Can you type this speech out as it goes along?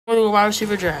sprinkle wide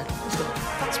receiver drag. Let's go.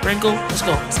 Sprinkle. Let's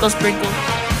go. Let's go sprinkle.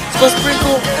 Let's go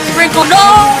sprinkle. Sprinkle. No!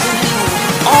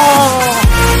 Oh!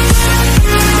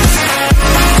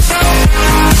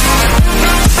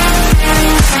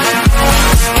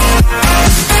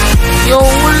 Yo,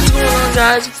 what is going on,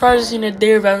 guys? You've probably seen a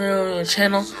day of Madden on the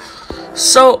channel.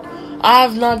 So, I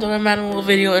have not done a Madden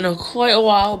video in quite a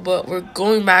while, but we're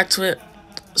going back to it.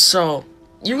 So,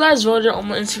 you guys voted on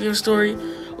my Instagram story.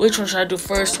 Which one should I do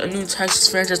first? A new Texas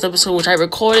franchise episode, which I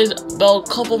recorded about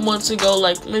a couple months ago,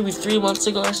 like maybe 3 months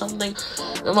ago or something.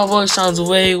 And my voice sounds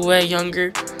way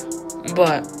younger.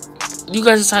 But you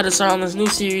guys decided to start on this new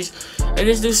series, and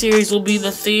this new series will be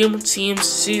the theme team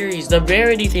series, the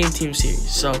RARITY theme team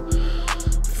series. So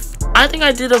I think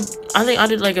I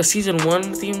did like a season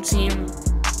 1 theme team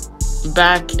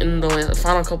back in the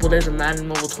final couple days of Madden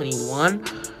Mobile 21.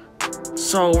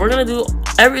 So we're gonna do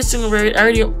every single rarity. I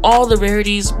already have all the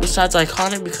rarities besides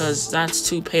iconic because that's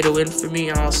too pay to win for me,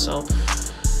 and also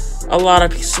a lot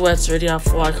of sweats already have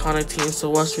full iconic teams, so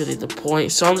what's really the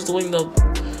point? So I'm just doing the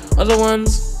other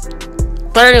ones.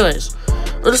 But anyways,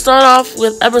 we're gonna start off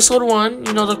with episode 1,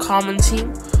 you know, the common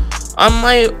team. I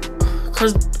might,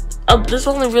 cause there's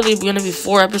only really gonna be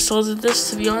 4 episodes of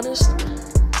this, to be honest,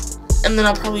 and then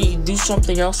I'll probably do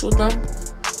something else with them.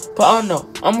 But I don't know,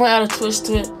 I'm gonna add a twist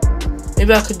to it.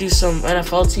 Maybe I could do some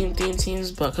NFL theme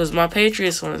teams, but because my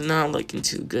Patriots one is not looking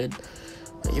too good.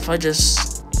 Like if I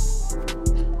just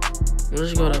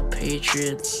go to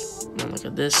Patriots and look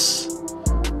at this,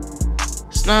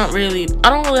 it's not really.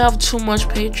 I don't really have too much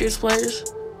Patriots players.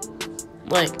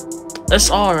 Like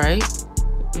that's all right,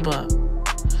 but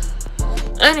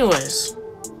anyways,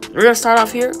 we're gonna start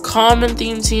off here. Common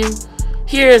theme team.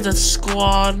 Here is the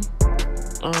squad.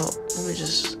 Oh, let me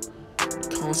just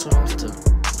console off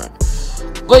the.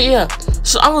 But yeah,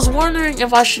 so I was wondering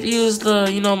if I should use the,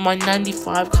 you know, my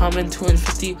 95 common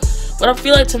 250, but I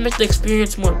feel like to make the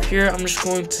experience more pure, I'm just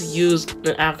going to use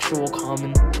an actual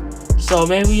common. So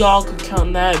maybe y'all could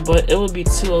count that, but it would be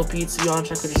too OP to be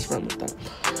honest. I could just run with that.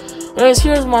 Anyways,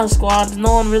 here's my squad.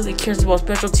 No one really cares about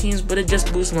special teams, but it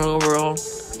just boosts my overall.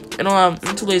 And I'm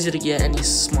too lazy to get any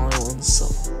smaller ones, so.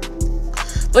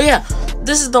 But yeah,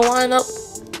 this is the lineup.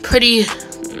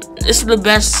 This is the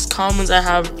best commons I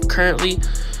have currently.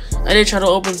 I did try to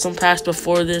open some packs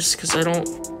before this because I don't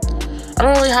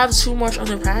really have too much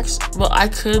other packs, but I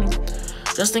could,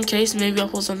 just in case, maybe I'll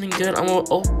pull something good.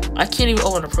 I can't even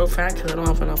open a pro pack because I don't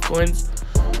have enough coins.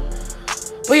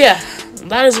 But yeah,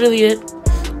 that is really it.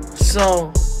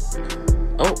 So,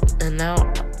 and now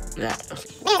that.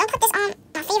 Okay. Man, don't put this on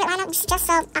my favorite lineup just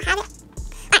so I have it.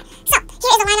 Alright, so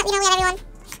here is the lineup. You know, we have everyone.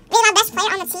 Really, my best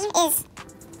player on the team is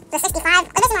the 65. Oh,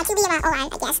 this is my QB and my O-line,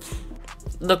 I guess.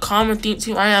 The common theme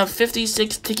team, I have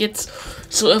 56 tickets.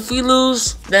 So if we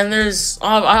lose, then there's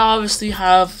I obviously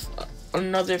have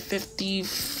another 50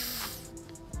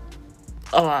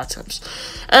 a lot of times.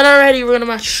 And already we're gonna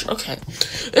match. Okay,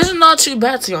 this is not too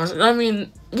bad, to be honest. I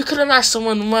mean, we could have matched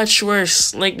someone much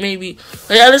worse. Like maybe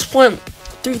at this point,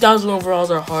 3,000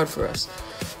 overalls are hard for us.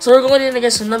 So we're going in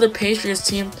against another Patriots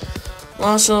team.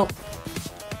 Also,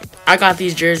 I got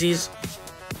these jerseys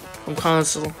from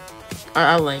console.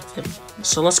 I like them.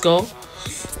 So let's go.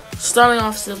 Starting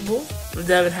off simple with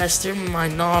Devin Hester, my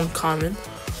non-common.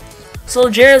 So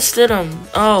Jared Stidham.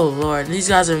 Oh lord, these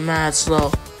guys are mad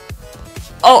slow.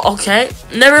 Oh, okay.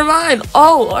 Never mind.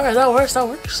 Oh, alright, that works.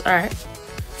 Alright.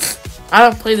 I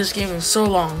haven't played this game in so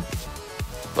long,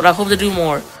 but I hope to do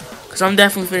more because I'm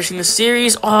definitely finishing the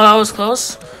series. Oh, that was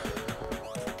close.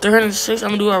 306. I'm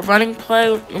gonna do a running play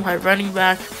with my running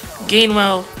back.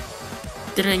 Gainwell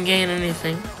didn't gain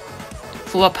anything.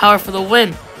 Full up power for the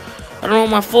win. I don't know what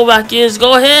my fullback is.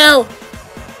 Go Hill!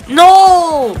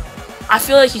 No! I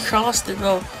feel like he crossed it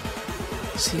though.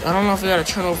 See, I don't know if we got a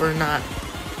turnover or not.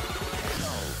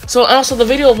 So also the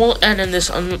video won't end in this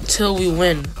until we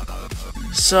win.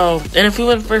 So, and if we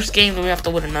win first game, then we have to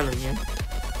win another game.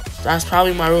 That's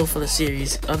probably my rule for the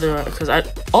series. Otherwise, because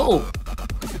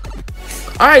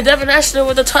alright, Devin Hester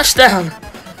with a touchdown.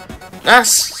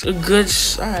 That's a good.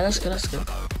 Alright, that's good.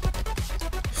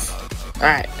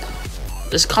 Alright.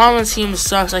 This common team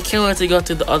sucks. I can't wait to go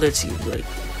through the other teams. Like,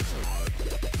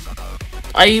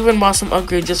 I even bought some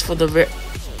upgrade just for the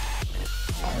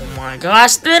oh my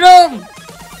gosh, did him!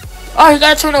 Oh, he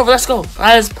got a turnover. Let's go.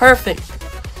 That is perfect.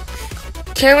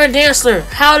 Cameron Dantzler.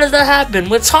 How does that happen?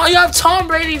 You have Tom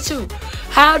Brady too.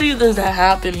 How does that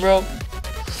happen, bro?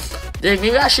 Dude,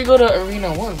 maybe I should go to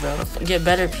Arena 1, bro. Get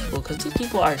better people, because these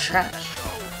people are trash.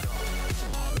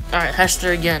 Alright,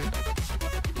 Hester again.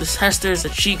 This Hester is a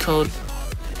cheat code.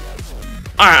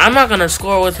 Alright, I'm not gonna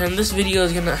score with him. This video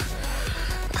is gonna.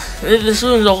 This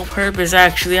one's all purpose,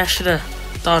 actually. I should have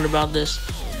thought about this.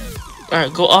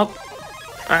 Alright, go up.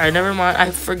 Alright, never mind.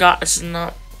 I forgot this is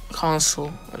not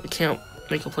console. I can't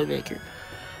make a playmaker.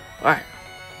 Alright.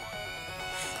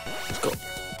 Let's go.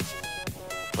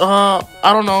 I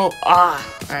don't know.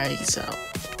 Alright, he's out.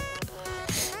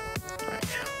 Alright.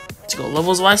 Let's go.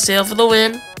 Levels wide sail for the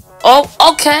win. Oh,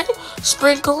 okay.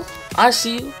 Sprinkle. I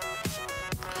see you.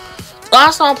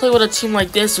 Last time I played with a team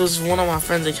like this was one of my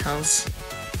friend's accounts.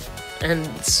 And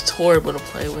it's horrible to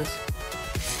play with.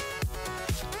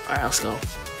 Alright, let's go.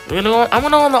 I'm gonna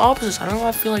go on the opposite side. I don't know why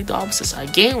I feel like the opposite side.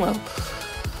 Gainwell.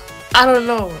 I don't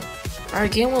know.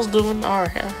 Alright, Gainwell's doing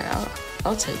alright.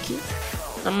 I'll take it.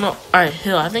 I don't know. Alright,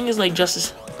 Hill. I think it's like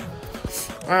justice.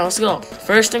 Alright, let's go.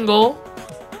 First and goal.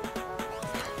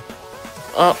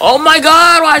 Oh my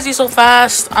god, why is he so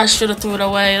fast? I should have threw it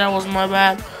away. That was my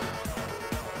bad.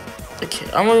 Okay,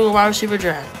 I'm gonna go wide receiver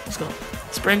drag. Let's go.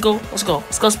 Sprinkle. Let's go.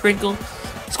 Let's go, Sprinkle.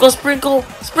 Let's go, Sprinkle.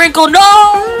 Sprinkle. No!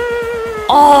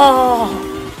 Oh!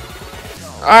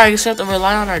 Alright, I guess we have to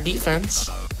rely on our defense.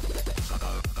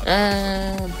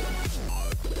 And...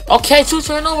 okay, 2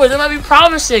 turnovers. That might be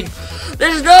promising.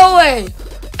 There's no way.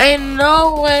 Ain't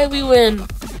no way we win.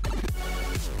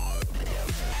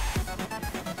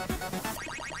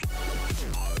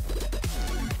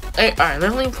 Hey, alright,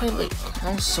 let me play like...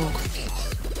 I'm so confused.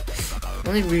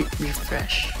 Let me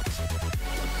refresh.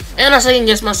 And I second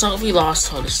guess myself, we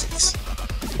lost all the 6.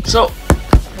 So,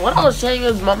 what I was saying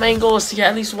is my main goal is to get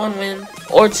at least 1 win.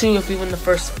 Or 2 if we win the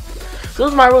first one. So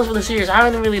those are my rules for the series. I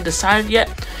haven't really decided yet.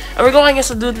 And we're going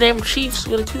against a dude named Chiefs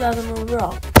with a 2,000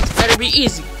 overall. It's better be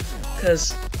easy.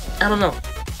 Because, I don't know.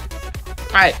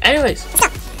 Alright, anyways. Let's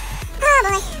go. Oh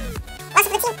boy. What's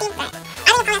the team? Right. I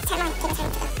didn't call that turn on. Give a turn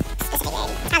to the specific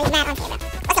area. I'll be mad on camera.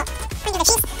 Let's go. Bring the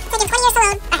Chiefs. Taking 20 years to load.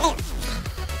 Alright, there you go.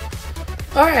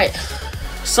 Alright.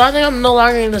 So I think I'm no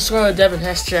longer going to score with Devin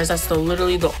Hester, as that's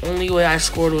literally the only way I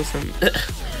scored with him.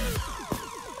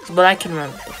 But I can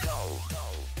run.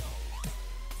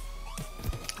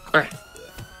 Alright.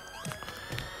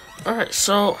 Alright,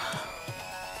 so...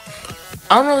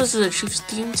 I don't know if this is a Chiefs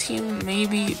team.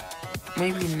 Maybe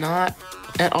not.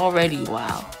 And already,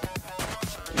 wow.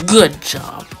 Good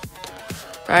job.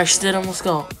 Alright, Stidham, let's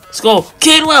go. Let's go.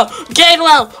 Gainwell!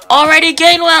 Gainwell! Already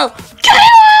Gainwell!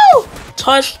 Gainwell!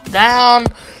 Touchdown.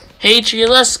 Patriot,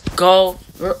 let's go.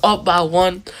 We're up by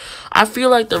 1. I feel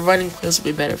like the running plays will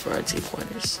be better for our 2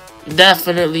 pointers.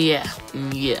 Definitely, yeah.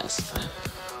 Yes.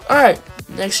 Alright,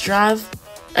 next drive.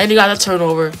 And you got a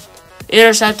turnover.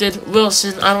 Intercepted.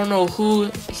 Wilson. I don't know who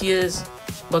he is,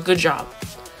 but good job.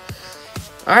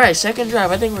 Alright, second drive.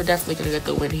 I think we're definitely going to get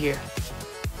the win here.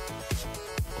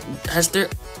 Hester.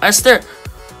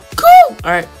 Go!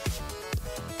 Alright.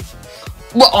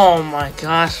 Oh my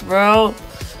gosh, bro.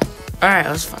 Alright,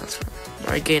 that's fine.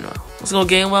 Alright, Gainwell. Let's go,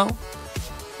 Gainwell.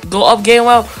 Go up,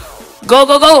 Gainwell. Go,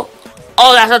 go, go.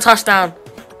 Oh, that's a touchdown.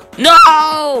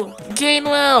 No!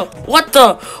 Gainwell. What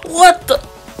the?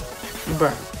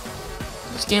 Bruh.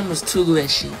 This game was too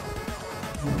glitchy.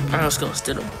 Alright, let's go.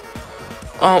 Stidham.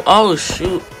 Oh,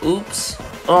 shoot. Oops.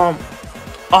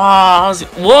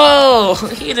 Whoa!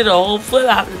 He did a whole flip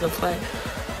after the play.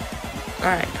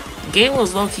 Alright. Game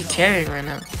was low-key carrying right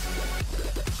now.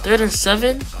 3rd and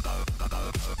 7?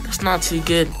 That's not too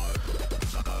good.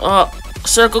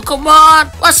 Circle, come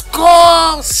on! Let's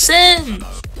go! Sims!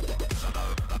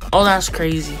 Oh, that's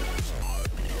crazy.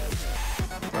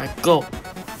 Alright, go.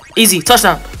 Easy,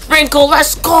 touchdown. Sprinkle,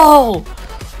 let's go!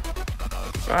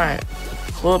 Alright.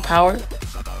 Full power.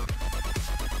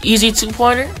 Easy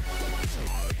 2-pointer.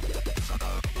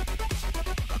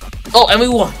 Oh, and we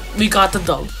won. We got the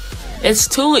dub. It's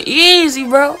too easy,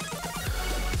 bro.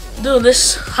 Dude,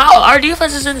 how our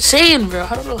defense is insane, bro.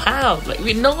 I don't know how. Like,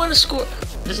 we know when to score.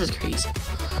 This is crazy.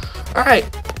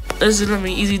 Alright. This is gonna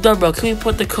be easy dub, bro. Can we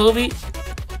put the Kobe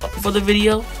for the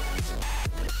video?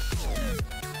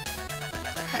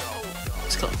 Alright.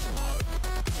 Let's go.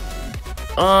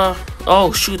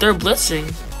 Oh shoot, they're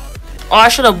blitzing. Oh, I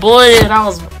should have bulleted.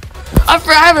 I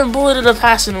haven't bulleted a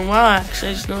pass in a while. Actually,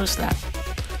 I just noticed that.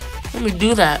 Let me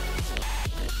do that.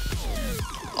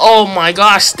 Oh my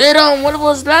gosh, Stidham, what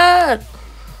was that?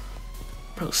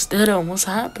 Bro, Stidham, what's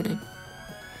happening?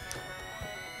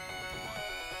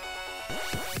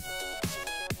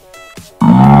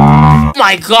 Oh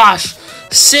my gosh,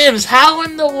 Sims, how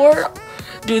in the world?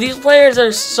 Dude, these players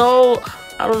are so...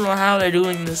 I don't know how they're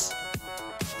doing this.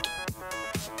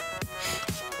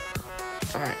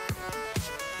 Alright.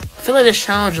 I feel like this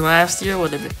challenge last year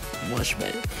would have been much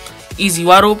better. Easy,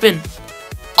 wide open.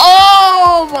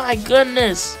 Oh my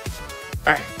goodness.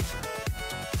 Alright.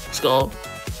 Let's go.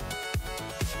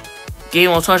 Game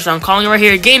ball touchdown. Calling it right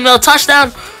here. Game ball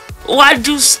touchdown. Why did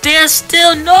you stand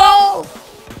still? No.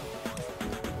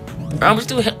 I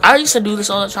used to do this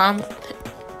all the time.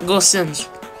 Go Sims.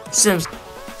 Sims.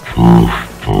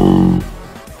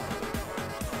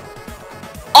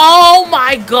 Oh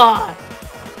my god.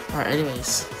 Alright,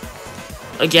 anyways.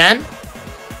 Again?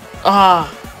 Alright,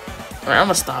 I'm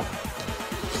gonna stop.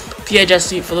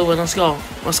 PHSC for the win. Let's go.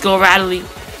 Let's go, Rattly.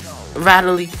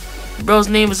 Rattly. Bro's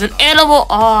name is an animal.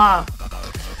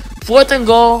 4th and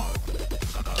goal.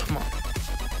 Come on.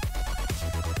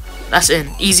 That's in.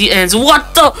 Easy ends.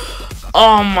 What the?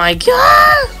 Oh my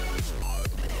god.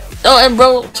 Oh, and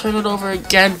bro, turn it over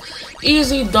again.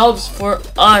 Easy dubs for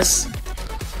us.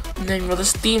 And then, bro,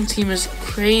 this team is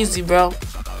crazy, bro.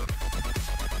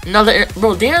 Another,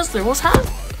 bro, Dancer, what's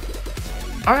happening?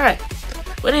 Alright.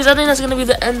 But anyways, I think that's gonna be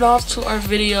the end off to our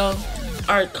video.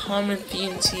 Our common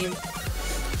theme team.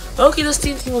 Okay, this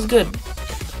team was good.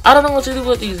 I don't know what to do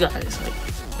with these guys. Like,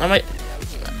 I might,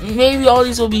 maybe all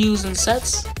these will be used in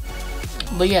sets.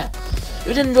 But yeah, if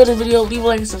you did enjoy the video, leave a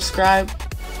like and subscribe.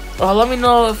 Let me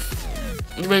know if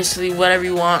basically whatever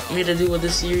you want me to do with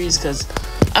this series, because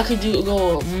I could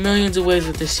go millions of ways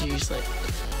with this series. Like,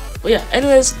 but yeah,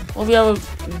 anyways, hope you have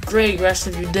a great rest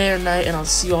of your day or night, and I'll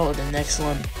see you all in the next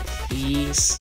one. Peace.